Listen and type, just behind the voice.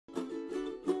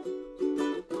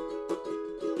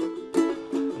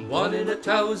One in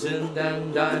 1,000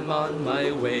 and I'm on my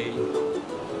way.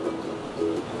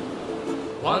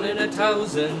 One in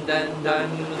 1,000 and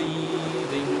I'm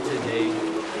leaving today.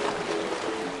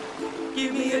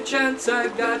 Give me a chance,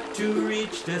 I've got to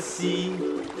reach the sea.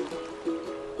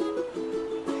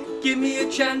 Give me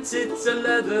a chance, it's a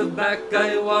leatherback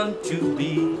I want to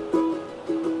be.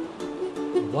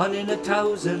 One in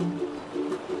 1,000,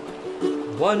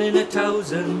 one in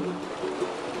 1,000,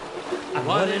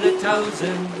 one in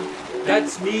 1,000,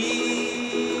 that's me.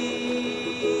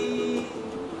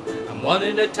 I'm one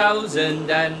in 1,000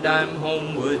 and I'm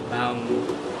homeward bound.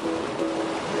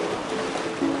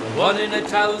 One in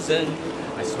 1,000,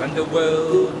 I swam the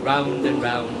world round and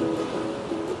round,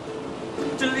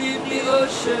 to leave the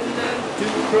ocean and to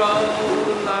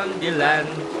crawl on the land.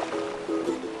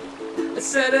 A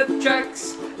set of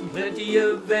tracks, plenty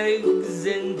of eggs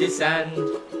in the sand.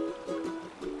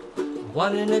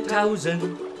 One in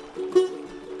 1,000,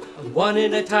 one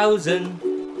in 1,000,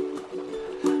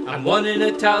 I'm one in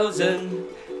 1,000,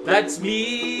 that's me.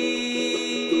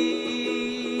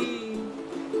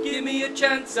 Give me a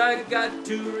chance, I've got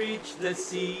to reach the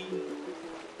sea.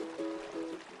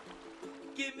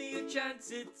 Give me a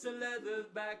chance, it's a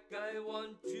leatherback I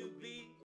want to be.